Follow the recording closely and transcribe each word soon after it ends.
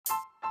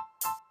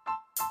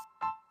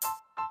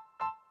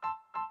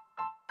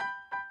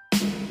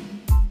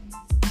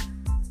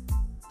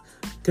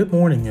Good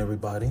morning,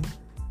 everybody.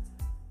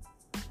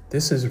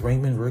 This is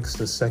Raymond Ricks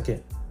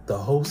II, the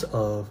host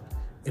of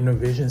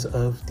Intervisions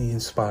of the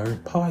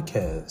Inspired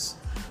podcast,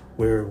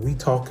 where we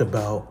talk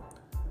about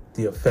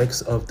the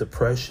effects of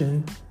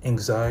depression,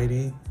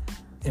 anxiety,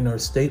 and our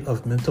state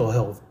of mental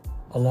health,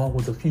 along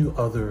with a few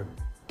other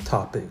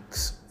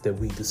topics that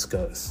we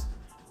discuss.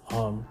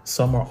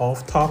 Some are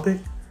off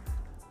topic,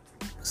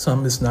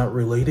 some is not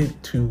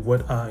related to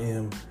what I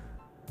am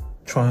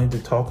trying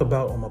to talk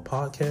about on my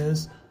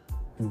podcast,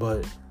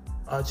 but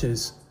I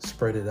just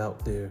spread it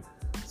out there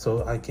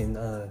so I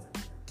can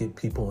get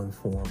people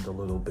informed a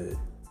little bit.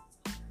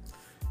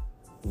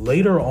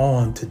 Later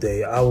on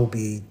today, I will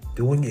be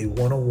doing a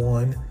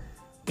one-on-one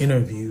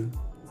interview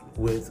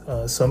with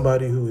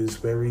somebody who is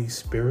very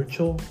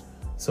spiritual,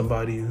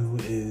 somebody who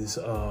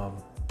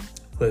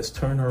has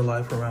turned her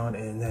life around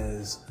and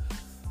has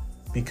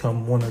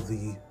become one of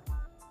the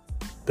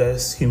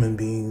best human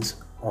beings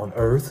on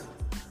earth,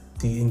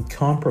 the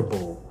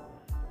incomparable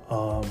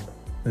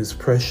Ms.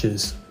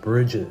 Precious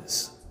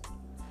Bridges.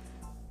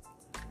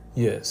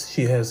 Yes,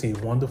 she has a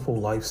wonderful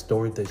life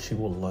story that she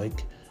would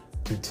like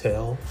to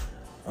tell.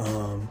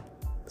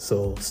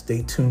 So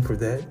stay tuned for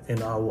that.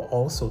 And I will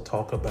also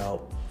talk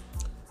about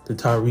the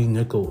Tyree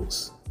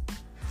Nichols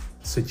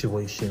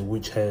situation,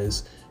 which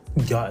has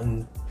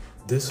gotten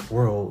this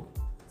world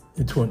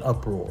into an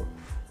uproar.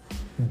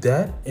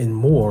 That and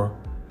more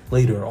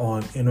later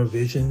on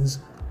Intervisions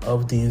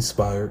of the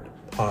Inspired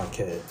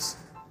podcast.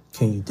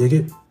 Can you dig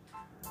it?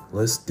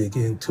 Let's dig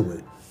into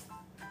it.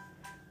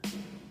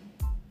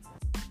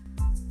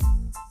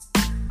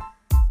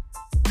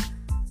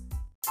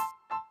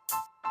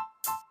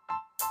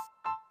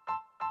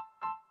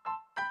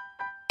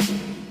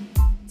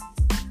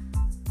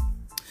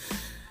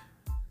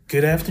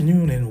 Good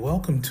afternoon and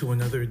welcome to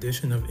another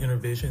edition of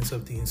Intervisions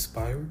of the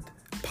Inspired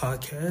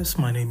podcast.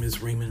 My name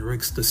is Raymond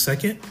Ricks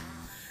II.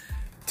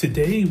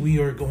 Today we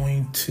are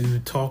going to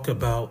talk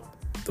about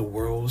the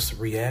world's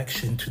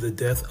reaction to the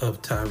death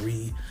of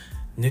Tyree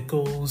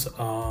Nichols.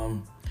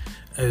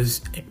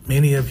 As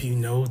many of you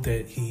know,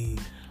 that he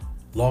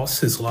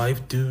lost his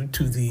life due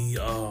to the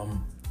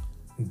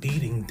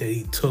beating that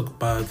he took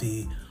by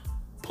the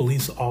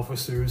police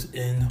officers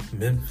in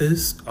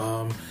Memphis.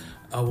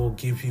 I will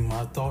give you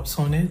my thoughts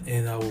on it,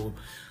 and I will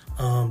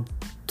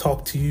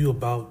talk to you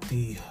about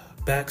the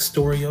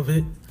backstory of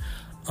it.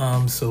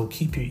 So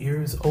keep your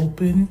ears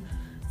open.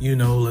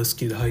 Let's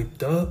get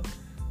hyped up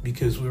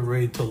because we're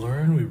ready to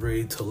learn, we're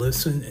ready to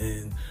listen,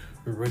 and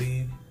we're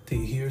ready to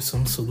hear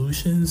some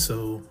solutions.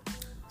 So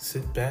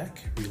sit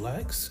back,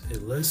 relax,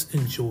 and let's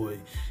enjoy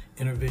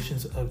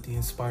Intervisions of the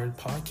Inspired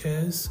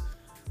podcast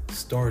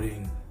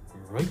starting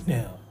right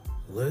now.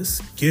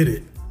 Let's get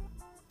it.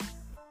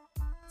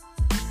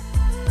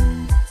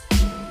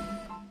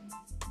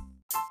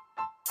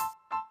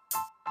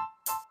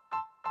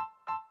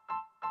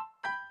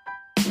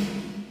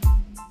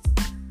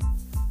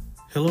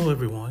 Hello,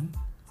 everyone.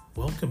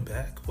 Welcome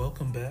back.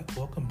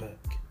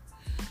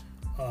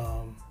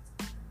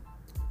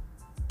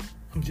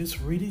 I'm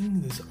just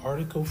reading this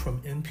article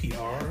from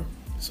NPR,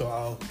 so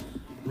I'll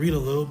read a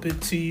little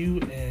bit to you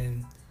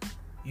and,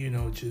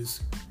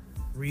 just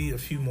read a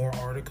few more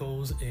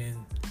articles and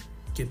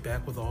get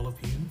back with all of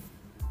you.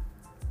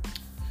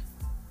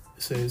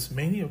 It says,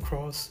 many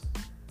across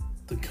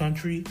the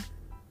country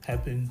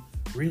have been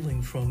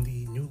reeling from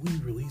the newly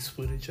released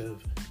footage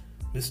of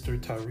Mr.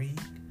 Tyree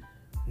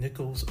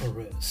Nichols'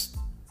 arrest.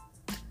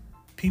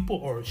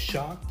 People are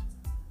shocked.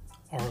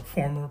 Are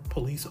former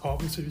police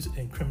officers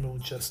and criminal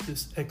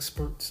justice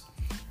experts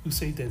who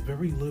say that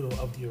very little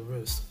of the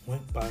arrest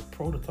went by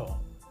protocol.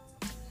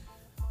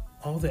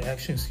 All the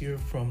actions here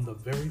from the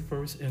very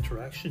first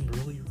interaction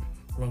really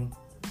run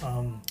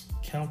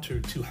counter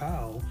to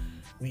how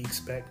we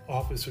expect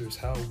officers,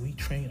 how we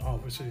train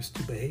officers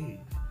to behave,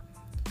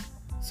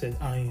 said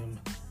I.M.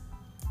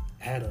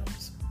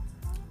 Adams,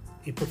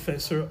 a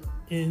professor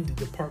in the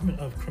Department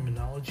of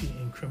Criminology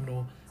and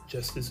Criminal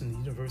Justice in the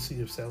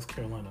University of South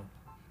Carolina.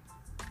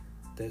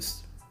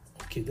 That's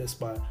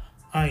by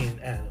Ian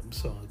Adams,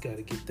 so I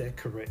gotta get that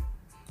correct.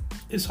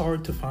 It's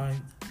hard to find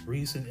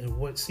reason in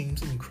what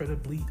seems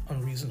incredibly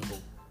unreasonable.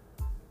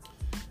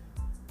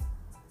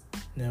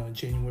 Now, on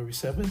January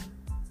 7th,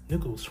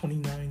 Nichols,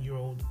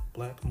 29-year-old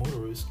black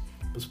motorist,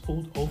 was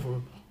pulled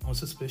over on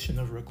suspicion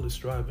of reckless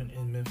driving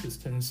in Memphis,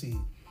 Tennessee,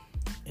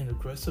 and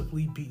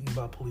aggressively beaten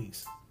by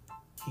police.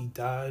 He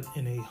died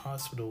in a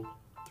hospital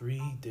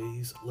 3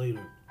 days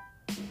later.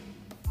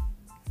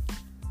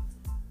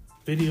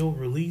 Video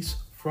released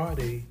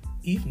Friday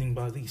evening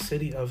by the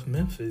city of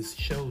Memphis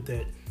showed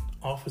that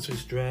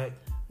officers dragged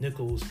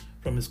Nichols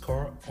from his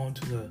car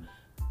onto the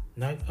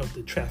night of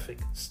the traffic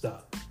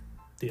stop.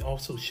 They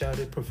also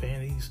shouted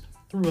profanities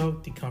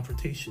throughout the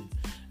confrontation.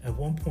 At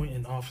one point,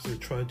 an officer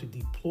tried to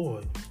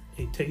deploy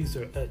a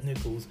taser at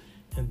Nichols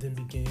and then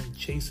began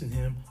chasing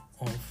him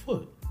on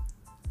foot.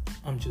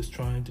 "I'm just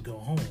trying to go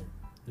home,"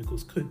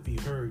 Nichols could be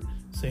heard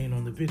saying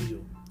on the video.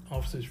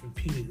 Officers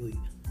repeatedly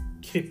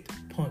kicked,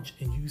 punched,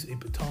 and used a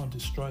baton to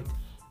strike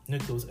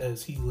Nichols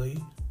as he lay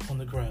on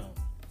the ground.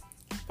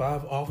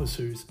 5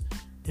 officers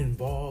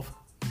involved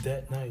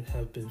that night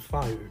have been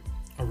fired,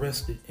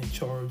 arrested, and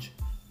charged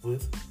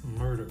with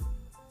murder,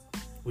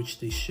 which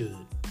they should.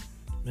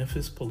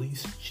 Memphis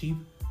Police Chief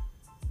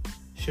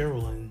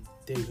Sherilyn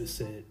Davis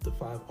said the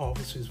 5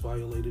 officers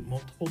violated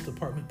multiple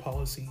department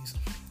policies,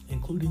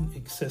 including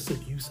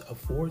excessive use of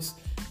force,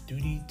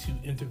 duty to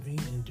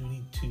intervene, and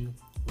duty to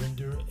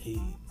render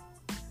aid.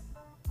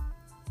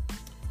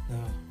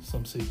 Now,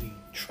 some say the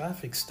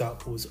traffic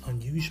stop was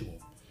unusual.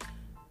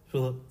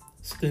 Philip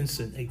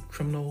Stinson, a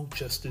criminal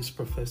justice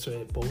professor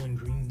at Bowling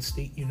Green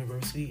State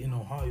University in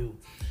Ohio,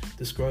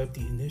 described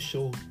the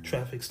initial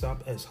traffic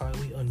stop as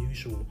highly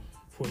unusual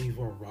for a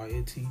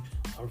variety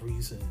of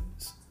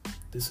reasons.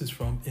 This is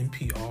from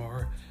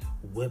NPR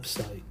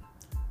website,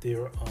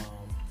 their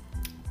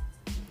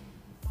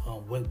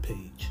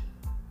webpage.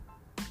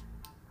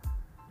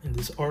 And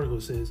this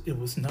article says it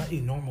was not a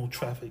normal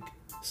traffic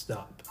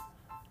stop.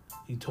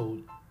 He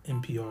told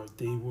NPR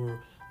they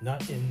were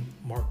not in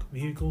marked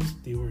vehicles,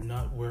 they were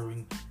not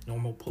wearing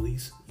normal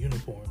police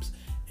uniforms,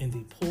 and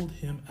they pulled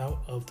him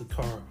out of the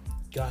car,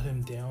 got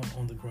him down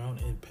on the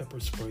ground, and pepper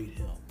sprayed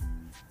him.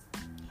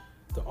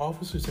 The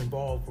officers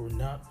involved were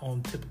not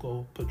on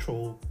typical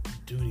patrol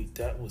duty.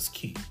 That was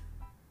key.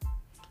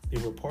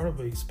 They were part of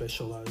a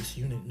specialized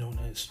unit known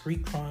as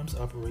Street Crimes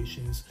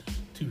Operations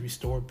to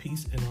Restore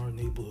Peace in Our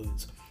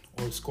Neighborhoods,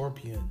 or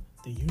Scorpion.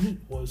 The unit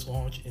was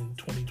launched in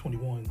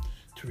 2021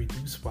 to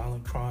reduce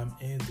violent crime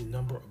and the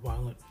number of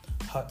violent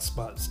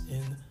hotspots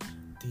in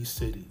the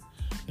city.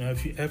 Now,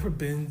 if you've ever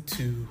been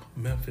to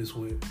Memphis,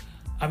 where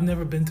I've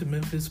never been to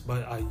Memphis,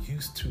 but I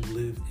used to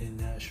live in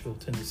Nashville,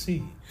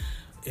 Tennessee,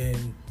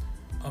 and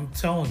I'm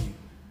telling you,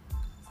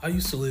 I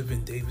used to live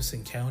in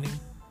Davidson County.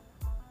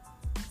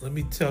 Let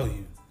me tell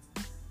you,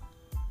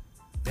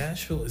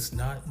 Nashville is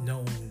not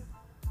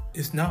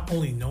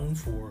only known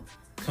for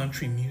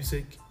country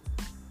music,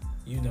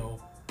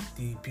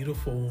 the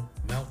beautiful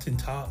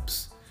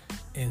mountaintops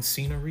and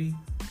scenery,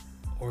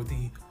 or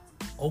the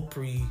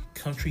Opry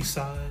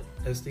countryside,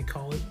 as they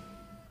call it.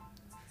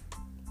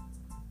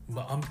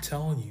 But I'm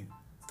telling you,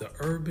 the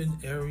urban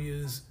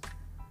areas,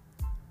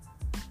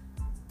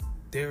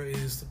 there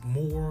is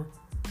more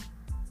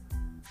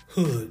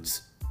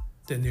hoods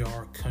than there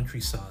are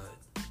countryside.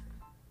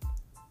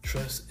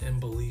 Trust and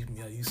believe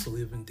me, I used to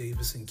live in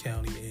Davidson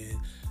County, and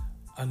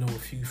I know a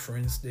few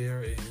friends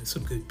there and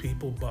some good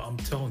people, but I'm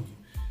telling you,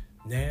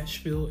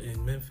 Nashville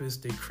and Memphis,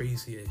 they're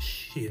crazy as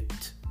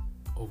shit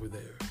over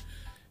there.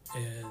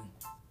 And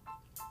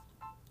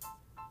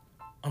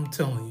I'm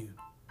telling you,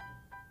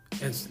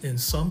 as in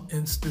some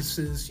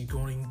instances, you're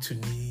going to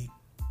need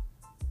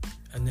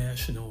a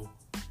National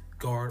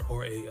Guard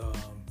or you're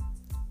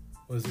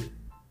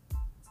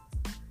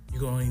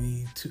going to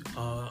need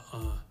a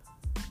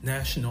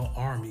National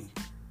Army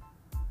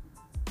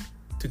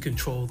to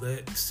control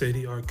that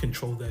city or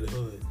control that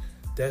hood.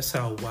 That's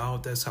how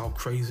wild, that's how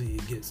crazy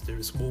it gets.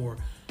 There's more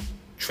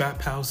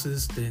trap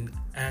houses than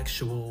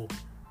actual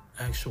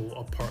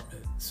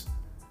apartments.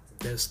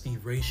 That's the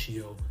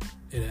ratio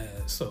it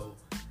has. So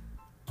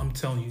I'm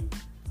telling you,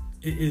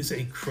 it is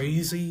a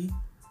crazy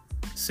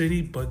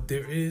city, but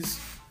there is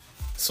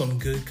some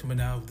good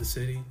coming out of the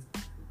city.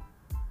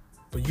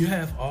 But you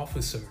have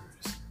officers,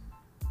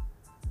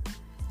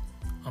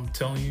 I'm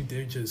telling you,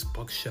 they're just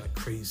buckshot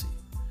crazy.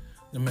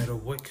 No matter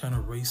what kind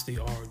of race they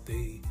are,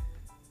 they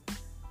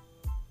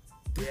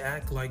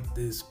act like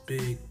this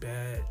big,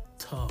 bad,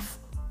 tough,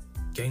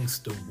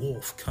 gangster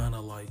wolf kind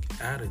of like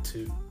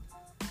attitude.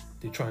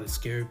 They try to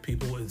scare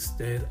people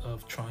instead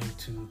of trying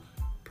to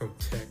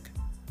protect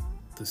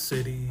the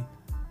city,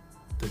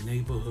 the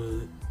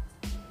neighborhood.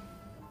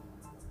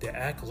 They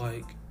act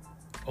like,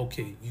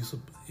 okay,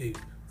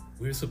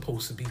 we're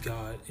supposed to be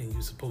God and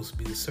you're supposed to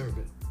be the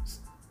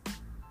servants.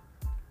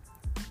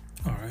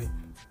 All right.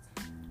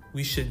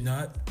 We should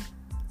not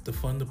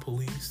defund the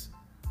police,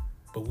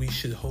 but we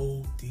should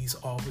hold these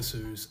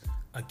officers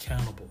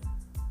accountable.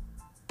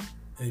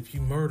 And if you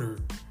murder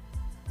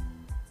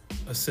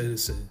a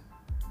citizen,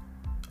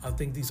 I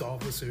think these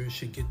officers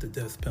should get the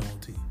death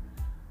penalty.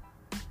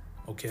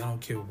 Okay, I don't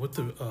care what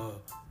the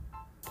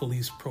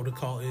police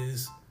protocol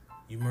is.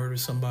 You murder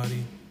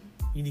somebody,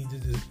 you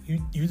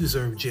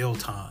deserve jail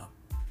time.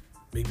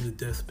 Maybe the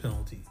death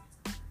penalty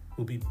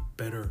will be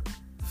better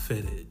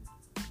fitted.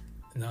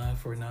 An eye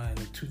for an eye and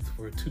a tooth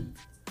for a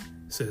tooth,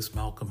 says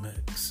Malcolm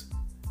X.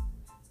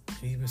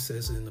 It even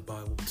says it in the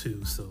Bible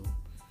too, so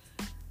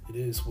it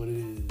is what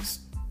it is.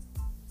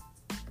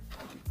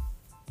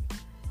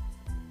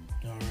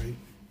 All right.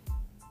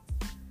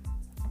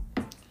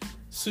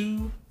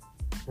 Sue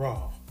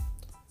Raw,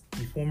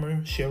 the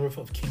former sheriff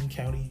of King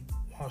County,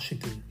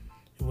 Washington,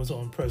 who was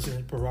on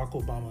President Barack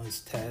Obama's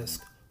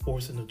task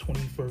force in the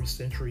 21st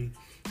century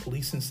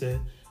policing,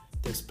 said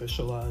that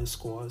specialized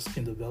squads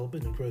can develop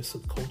an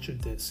aggressive culture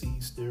that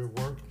sees their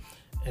work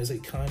as a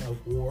kind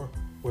of war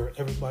where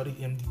everybody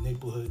in the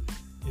neighborhood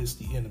is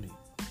the enemy.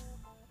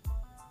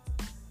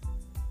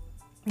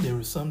 There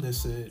were some that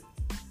said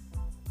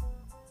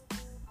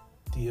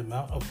the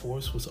amount of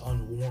force was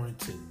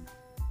unwarranted.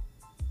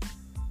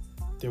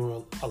 There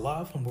were a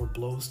lot of them were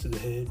blows to the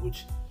head,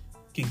 which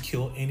can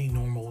kill any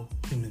normal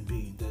human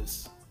being.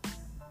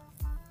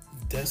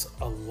 That's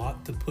a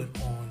lot to put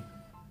on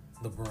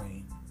the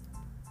brain.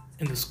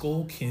 And the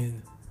skull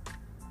can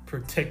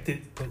protect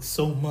it, but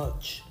so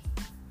much.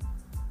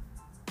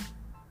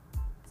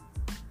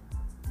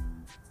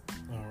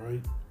 All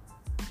right.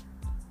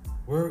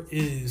 Where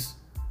is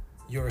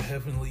your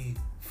heavenly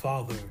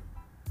Father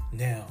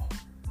now?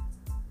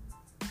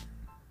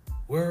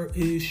 Where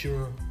is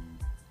your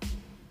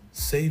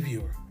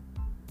Savior,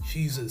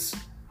 Jesus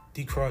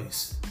the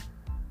Christ,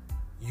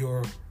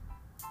 your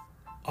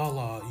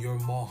Allah, your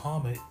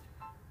Muhammad,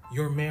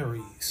 your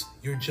Marys,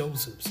 your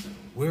Josephs?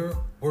 Where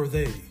were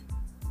they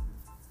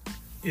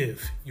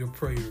if your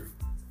prayer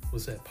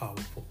was that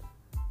powerful?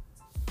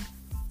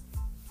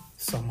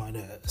 Some might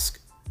ask.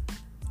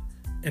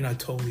 And I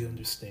totally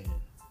understand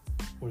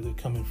where they're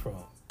coming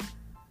from.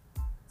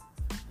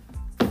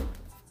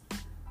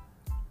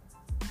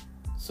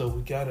 So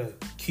we gotta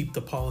keep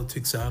the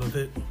politics out of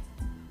it.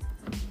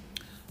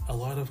 A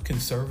lot of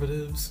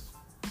conservatives,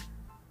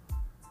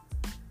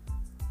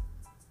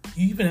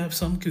 you even have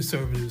some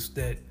conservatives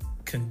that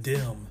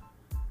condemn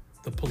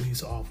the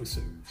police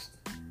officers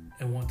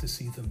and want to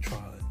see them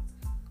tried.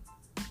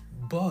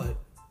 But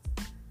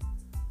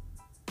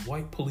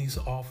white police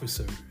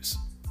officers,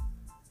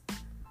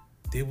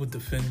 they would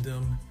defend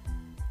them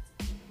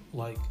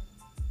like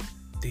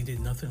they did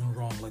nothing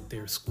wrong, like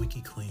they're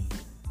squeaky clean.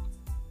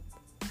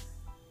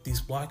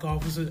 These black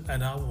officers,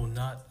 and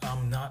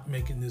I'm not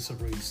making this a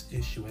race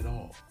issue at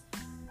all.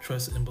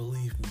 Trust and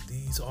believe me,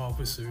 these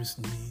officers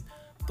need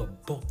the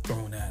book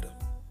thrown at them.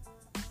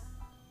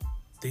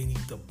 They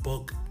need the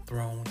book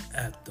thrown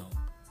at them.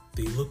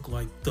 They look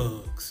like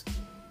thugs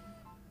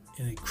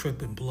in a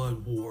Crip and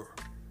Blood war.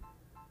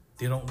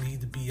 They don't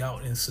need to be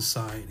out in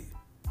society.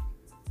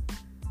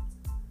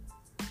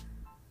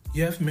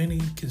 You have many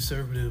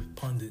conservative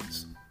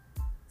pundits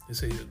that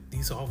say that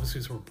these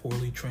officers were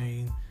poorly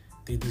trained,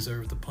 they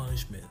deserve the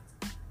punishment.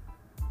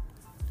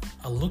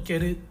 I look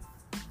at it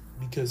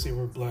because they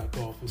were black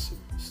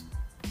officers.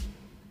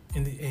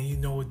 And you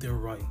know what, they're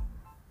right.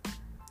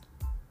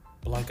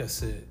 But like I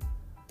said,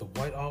 the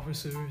white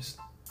officers,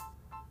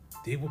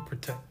 they will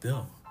protect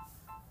them.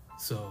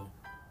 So,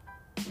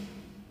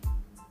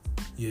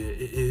 yeah,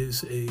 it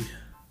is a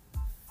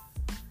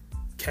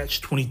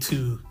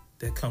catch-22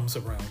 that comes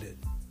around it.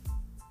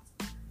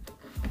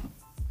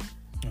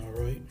 All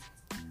right.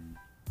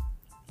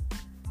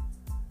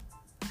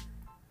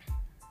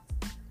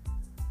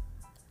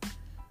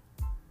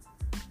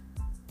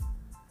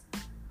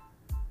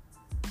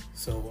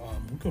 So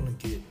we're going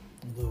to get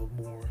a little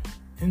more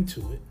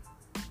into it.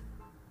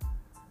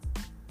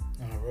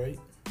 All right.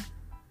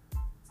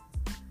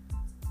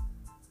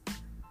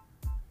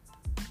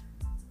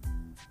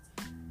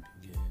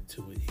 Get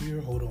into it here.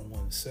 Hold on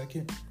one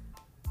second.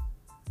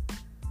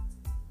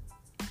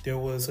 There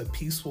was a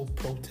peaceful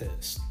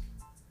protest.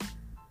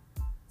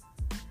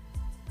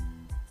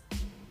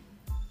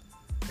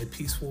 A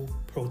peaceful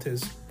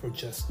protest for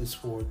justice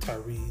for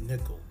Tyree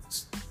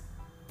Nichols.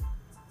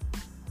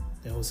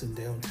 That was in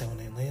downtown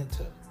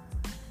Atlanta,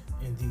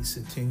 in the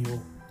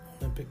Centennial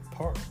Olympic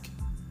Park.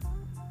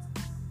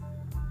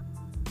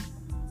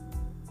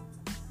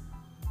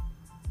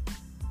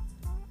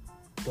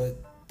 But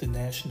the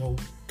National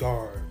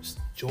Guards,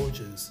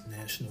 Georgia's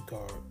National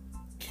Guard,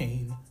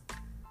 came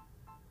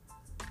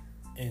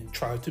and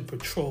tried to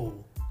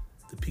patrol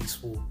the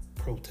peaceful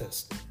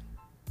protesting.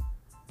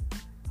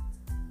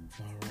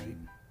 All right.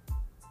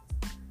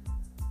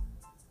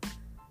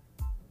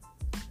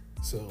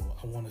 So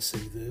I want to say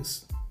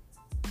this.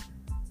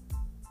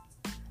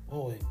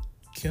 And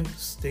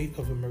Kemp's state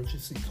of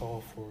emergency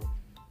called for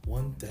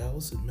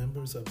 1,000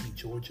 members of the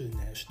Georgia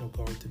National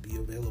Guard to be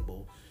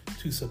available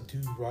to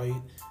subdue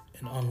riot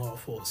and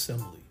unlawful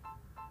assembly.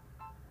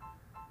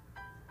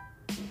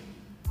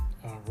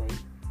 All right.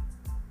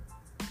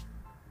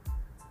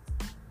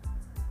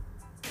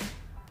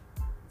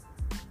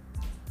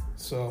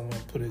 So I want to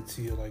put it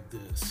to you like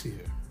this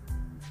here.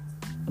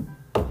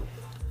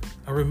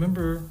 I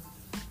remember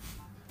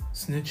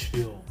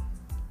Snitchville,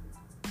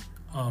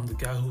 the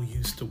guy who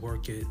used to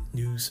work at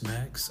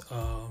Newsmax.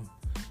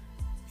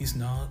 He's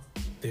not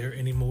there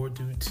anymore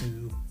due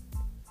to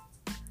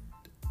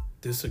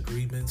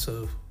disagreements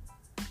of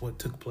what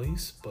took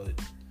place, but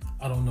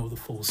I don't know the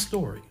full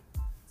story.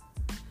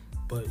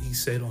 But he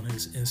said on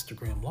his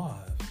Instagram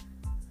Live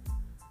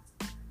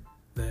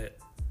that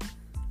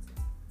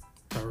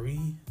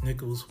Tyree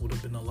Nichols would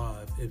have been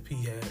alive if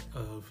he had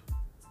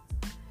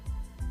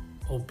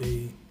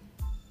obeyed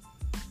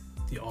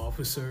the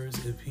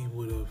officers, if he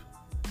would have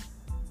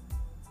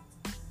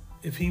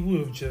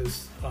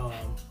just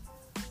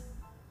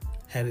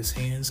had his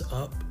hands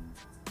up,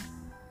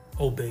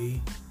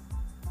 obeyed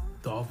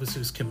the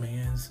officers'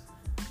 commands,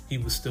 he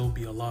would still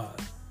be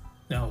alive.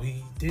 Now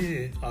he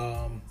did.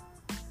 Now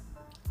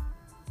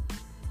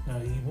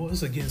he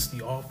was against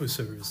the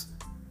officers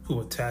who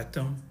attacked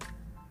him.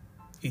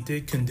 He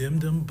did condemn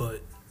them,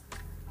 but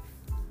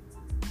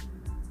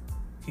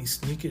he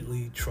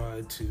sneakily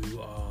tried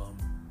to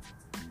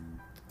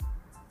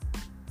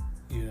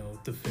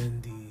that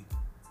defend the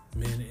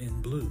men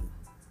in blue.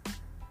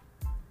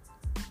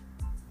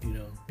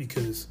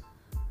 Because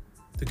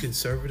the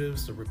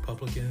conservatives, the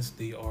Republicans,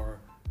 they are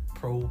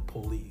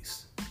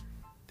pro-police.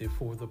 They're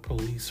for the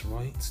police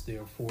rights.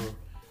 They're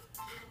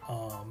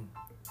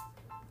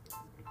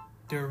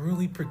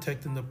really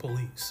protecting the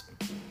police.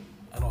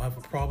 I don't have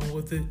a problem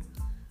with it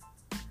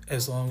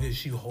as long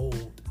as you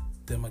hold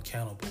them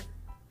accountable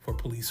for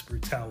police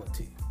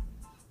brutality.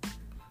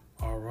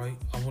 All right,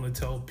 I want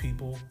to tell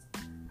people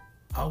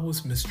I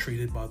was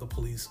mistreated by the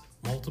police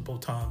multiple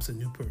times in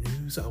Newport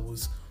News. I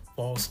was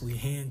falsely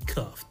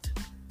handcuffed.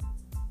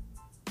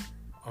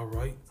 All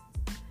right.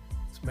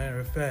 As a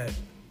matter of fact,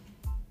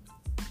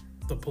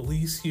 the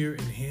police here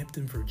in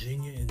Hampton,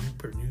 Virginia, and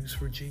Newport News,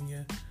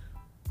 Virginia,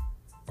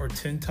 are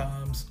 10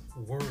 times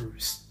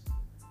worse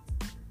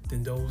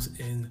than those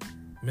in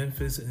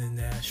Memphis and in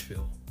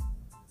Nashville.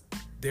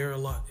 They're a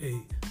lot.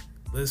 Hey,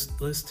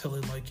 let's tell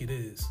it like it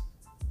is.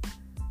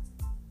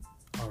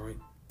 All right.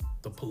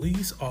 The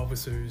police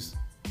officers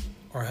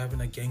are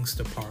having a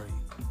gangster party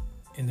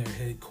in their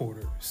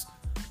headquarters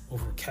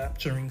over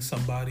capturing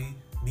somebody,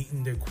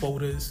 meeting their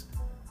quotas.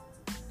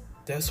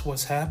 That's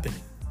what's happening.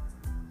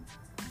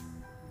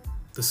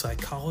 The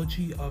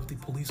psychology of the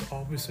police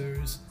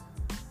officers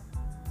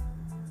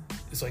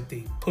is like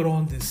they put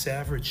on this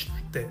savage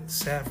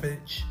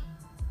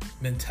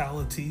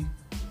mentality,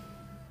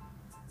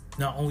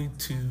 not only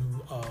to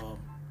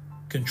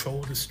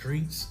control the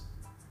streets,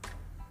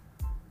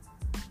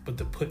 but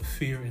to put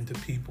fear into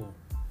people,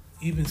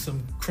 even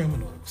some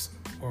criminals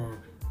or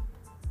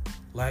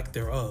lack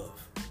thereof.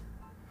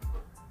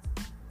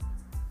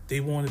 They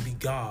want to be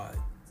God.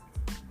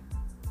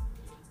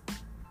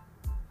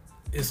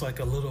 It's like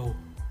a little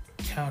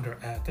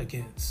counteract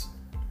against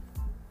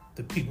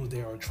the people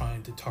they are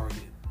trying to target.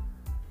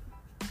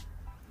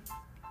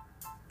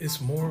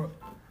 It's more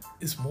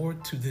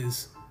to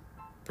this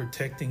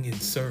protecting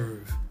and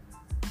serve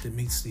that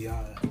meets the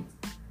eye.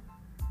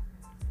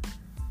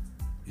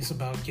 It's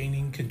about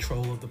gaining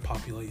control of the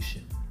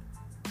population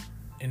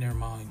and their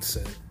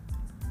mindset.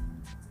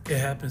 It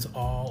happens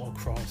all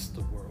across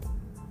the world.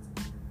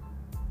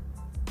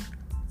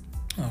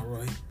 All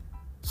right.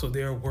 So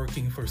they are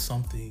working for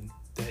something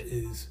that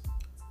is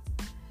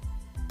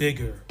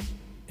bigger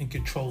and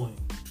controlling.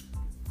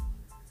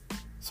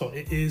 So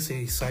it is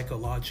a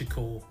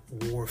psychological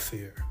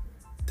warfare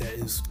that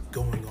is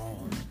going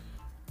on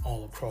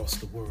all across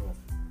the world.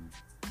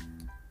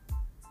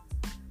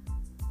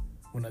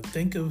 When I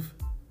think of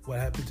what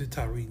happened to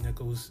Tyree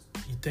Nichols,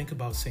 you think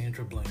about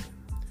Sandra Bland.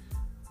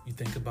 You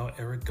think about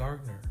Eric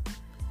Gardner.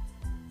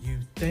 You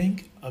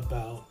think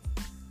about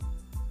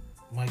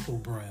Michael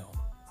Brown.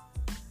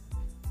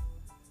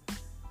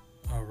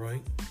 All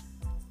right.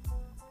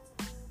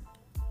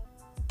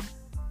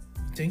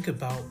 You think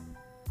about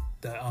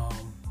that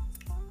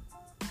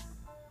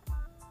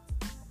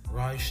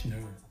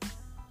Reichner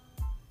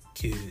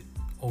kid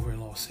over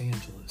in Los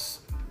Angeles.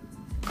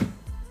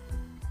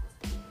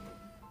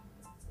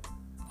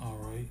 All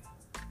right.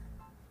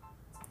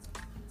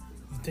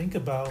 You think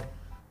about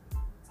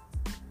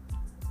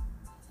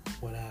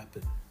what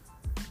happened.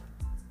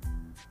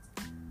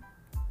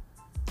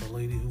 The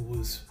lady who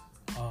was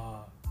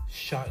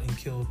shot and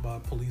killed by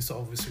police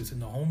officers in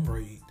the home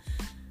raid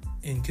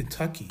in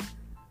Kentucky,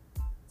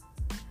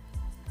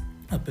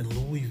 up in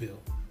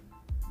Louisville.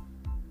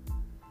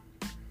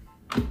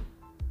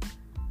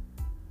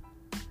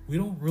 We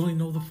don't really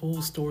know the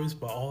full stories,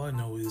 but all I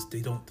know is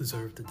they don't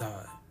deserve to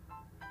die,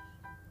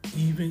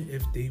 even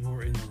if they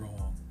were in the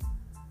wrong.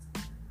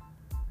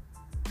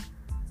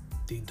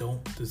 They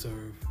don't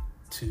deserve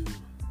to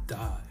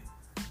die.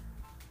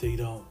 They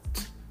don't.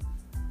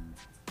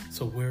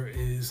 So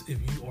whereas if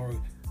you are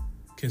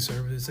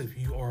conservatives, if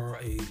you are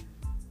a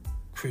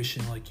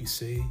Christian like you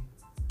say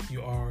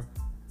you are,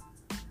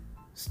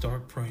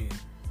 start praying.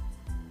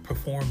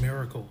 Perform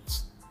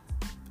miracles.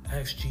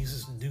 Ask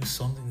Jesus to do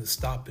something to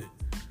stop it.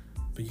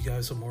 But you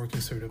guys are more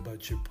concerned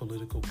about your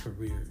political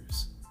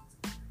careers.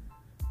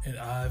 And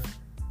I've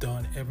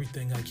done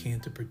everything I can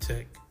to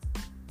protect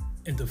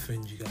and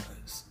defend you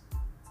guys.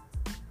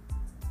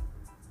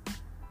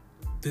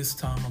 This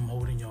time I'm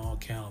holding y'all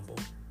accountable.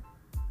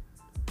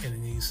 And it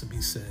needs to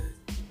be said.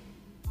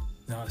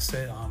 Now I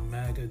said I'm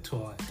MAGA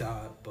till I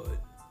die,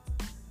 but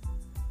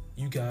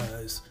you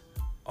guys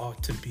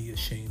ought to be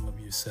ashamed of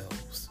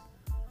yourselves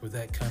for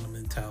that kind of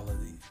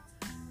mentality.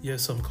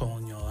 Yes, I'm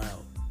calling y'all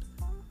out.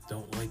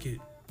 Don't like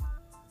it?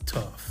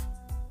 Tough.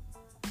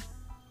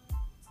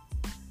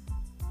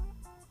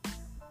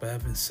 But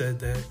having said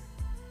that,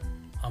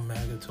 I'm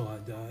MAGA till I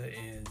die,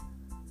 and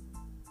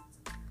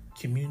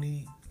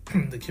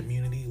the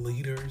community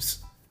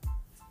leaders,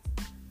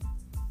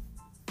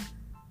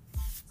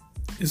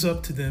 it's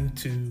up to them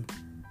to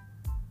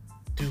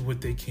do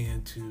what they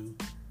can to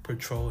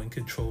patrol and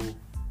control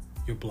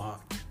your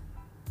block.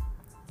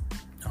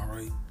 All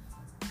right.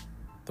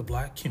 The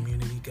black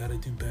community got to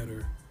do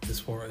better as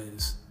far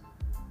as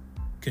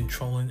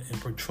controlling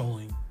and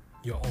patrolling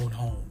your own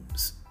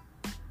homes.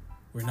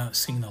 We're not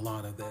seeing a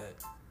lot of that.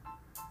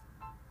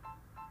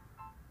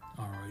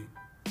 All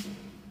right.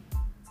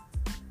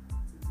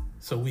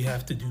 So we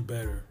have to do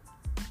better.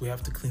 We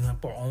have to clean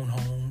up our own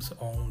homes,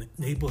 our own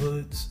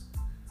neighborhoods.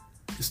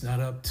 It's not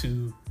up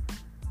to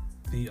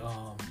the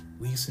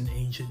leasing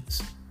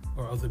agents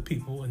or other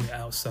people in the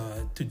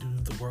outside to do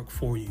the work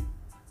for you.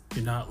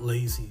 You're not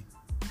lazy,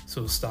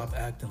 so stop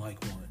acting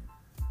like one.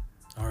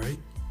 All right?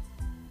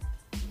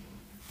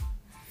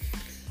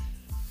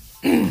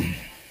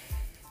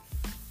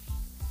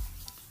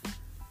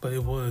 But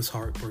it was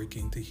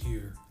heartbreaking to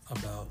hear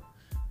about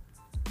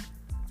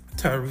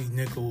Tyree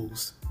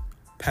Nichols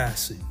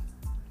passing.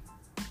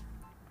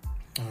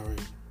 All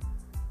right.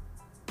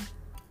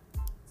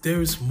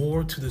 There's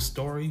more to the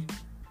story.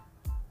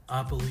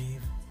 I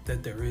believe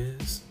that there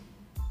is.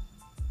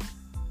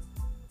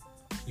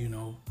 You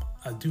know,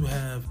 I do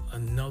have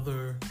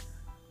another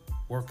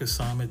work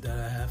assignment that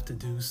I have to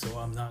do, so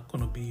I'm not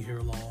going to be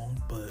here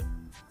long, but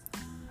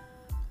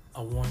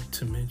I want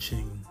to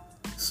mention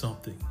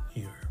something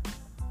here.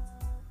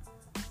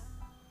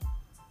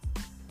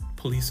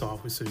 Police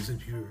officers,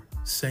 if you're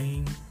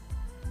saying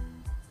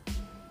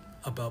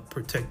about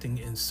protecting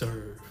and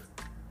serve,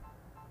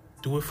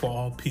 do it for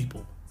all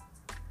people.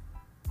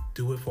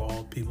 Do it for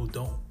all people.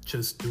 Don't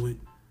just do it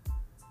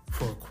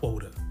for a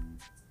quota.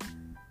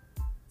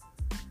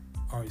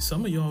 All right,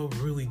 some of y'all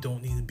really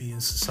don't need to be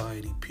in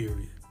society,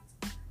 period.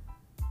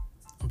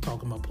 I'm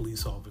talking about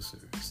police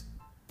officers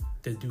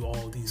that do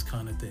all these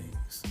kind of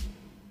things.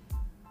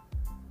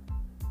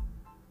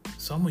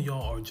 Some of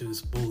y'all are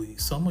just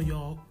bullies. Some of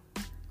y'all,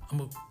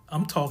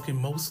 I'm talking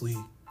mostly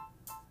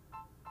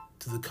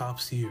to the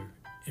cops here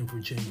in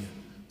Virginia.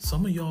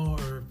 Some of y'all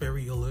are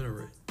very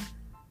illiterate.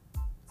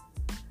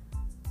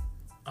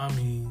 I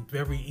mean,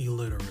 very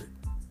illiterate,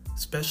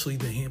 especially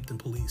the Hampton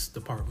Police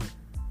Department.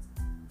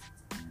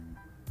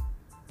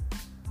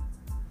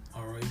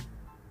 All right.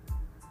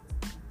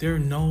 They're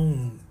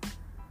known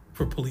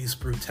for police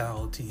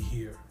brutality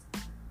here.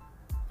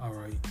 All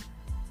right.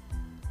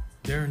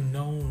 They're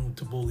known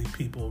to bully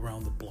people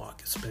around the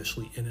block,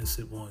 especially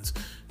innocent ones.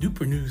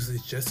 Newport News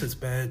is just as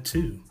bad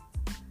too.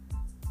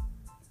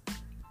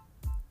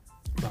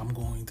 But I'm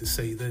going to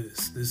say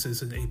this. This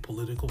isn't a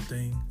political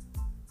thing.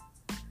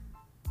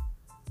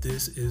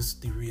 This is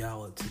the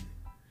reality.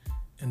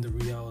 And the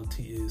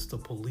reality is the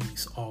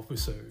police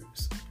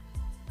officers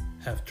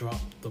have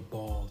dropped the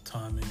ball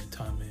time in and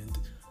time in.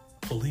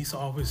 Police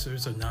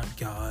officers are not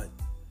God.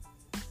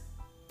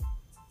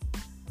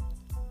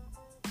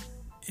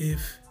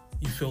 If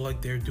you feel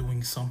like they're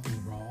doing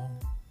something wrong,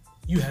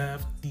 you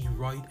have the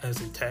right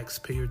as a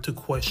taxpayer to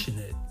question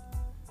it.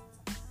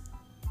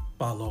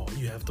 By law,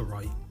 you have the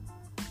right.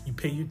 You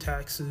pay your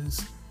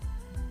taxes,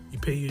 you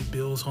pay your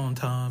bills on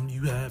time,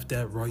 you have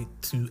that right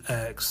to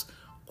ask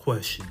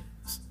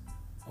questions.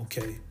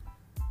 Okay?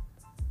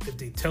 If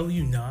they tell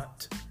you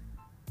not,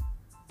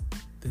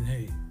 then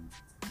hey,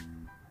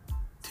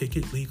 take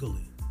it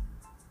legally.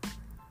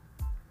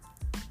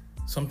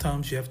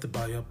 Sometimes you have to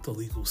buy up the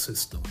legal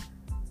system.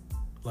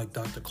 Like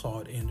Dr.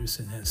 Claude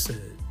Anderson has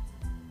said.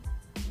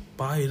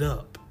 Buy it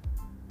up.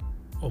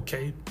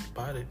 Okay?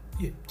 Buy it.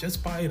 Yeah,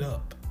 just buy it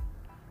up.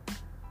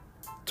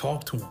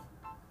 Talk to them.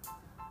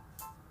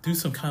 Do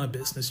some kind of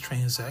business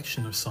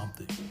transaction or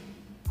something.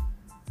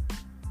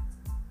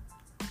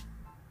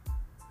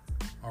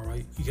 All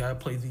right? You got to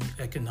play the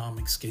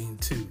economics game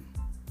too.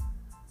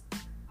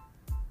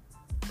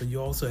 But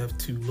you also have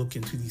to look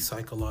into the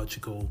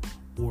psychological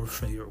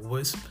warfare.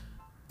 What's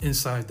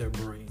inside their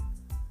brain?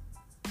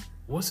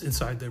 What's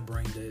inside their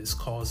brain that is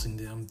causing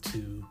them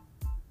to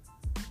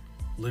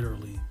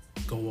literally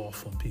go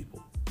off on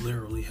people?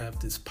 Literally have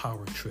this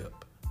power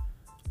trip.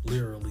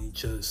 Literally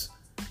just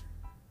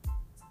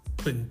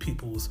putting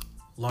people's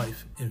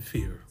life in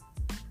fear.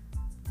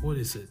 What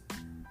is it?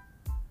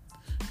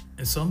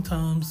 And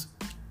sometimes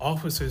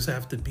officers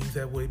have to be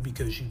that way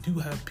because you do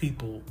have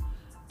people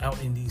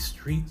out in these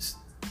streets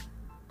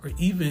or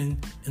even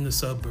in the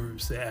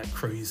suburbs that act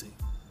crazy.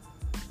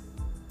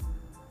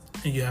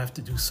 And you have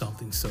to do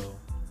something, so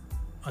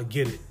I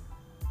get it.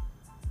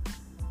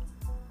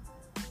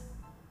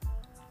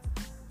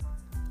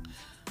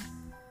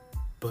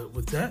 But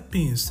with that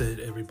being said,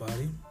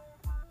 everybody,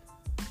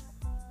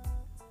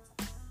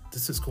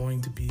 this is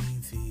going to be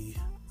the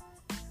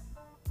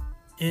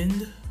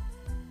end.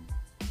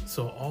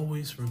 So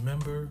always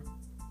remember,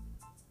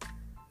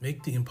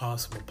 make the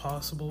impossible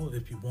possible.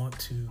 If you want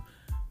to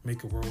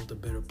make a world a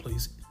better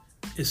place,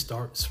 it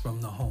starts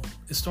from the home.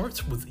 It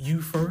starts with you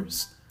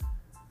first.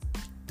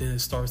 Then it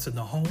starts in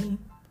the home.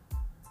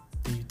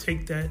 Then you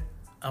take that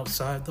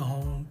outside the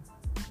home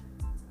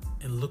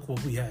and look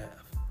what we have.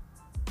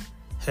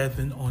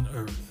 Heaven on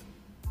earth.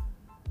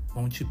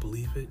 Won't you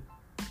believe it?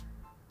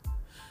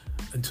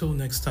 Until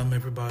next time,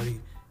 everybody,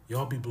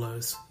 y'all be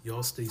blessed.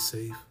 Y'all stay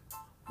safe.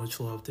 Much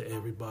love to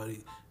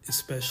everybody,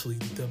 especially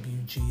the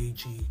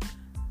WGAG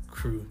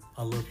crew.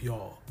 I love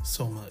y'all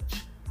so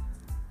much.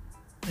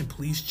 And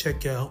please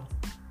check out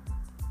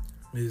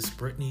Ms.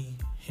 Brittany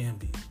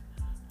Hamby.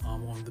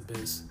 One of the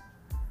best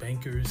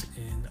bankers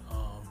in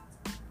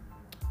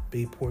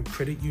Bayport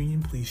Credit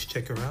Union. Please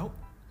check her out.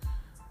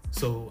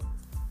 So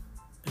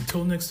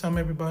until next time,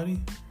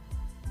 everybody,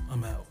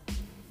 I'm out.